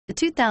The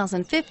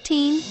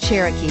 2015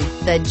 Cherokee.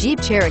 The Jeep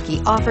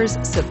Cherokee offers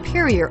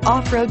superior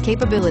off-road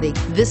capability.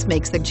 This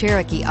makes the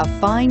Cherokee a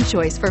fine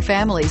choice for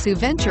families who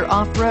venture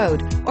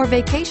off-road or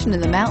vacation in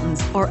the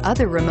mountains or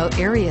other remote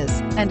areas,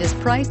 and is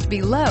priced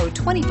below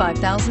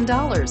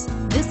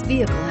 $25,000. This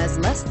vehicle has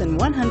less than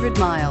 100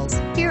 miles.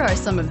 Here are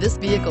some of this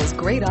vehicle's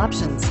great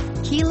options: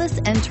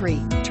 keyless entry,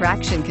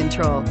 traction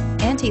control,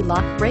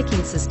 anti-lock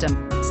braking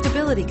system,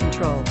 stability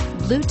control,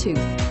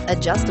 Bluetooth,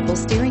 adjustable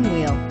steering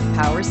wheel,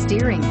 power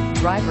steering,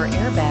 driver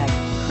airbag,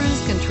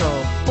 cruise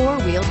control,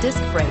 four-wheel disc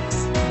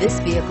brakes. This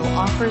vehicle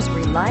offers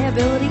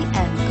reliability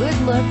and good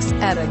looks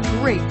at a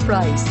great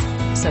price.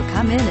 So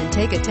come in and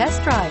take a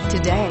test drive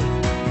today.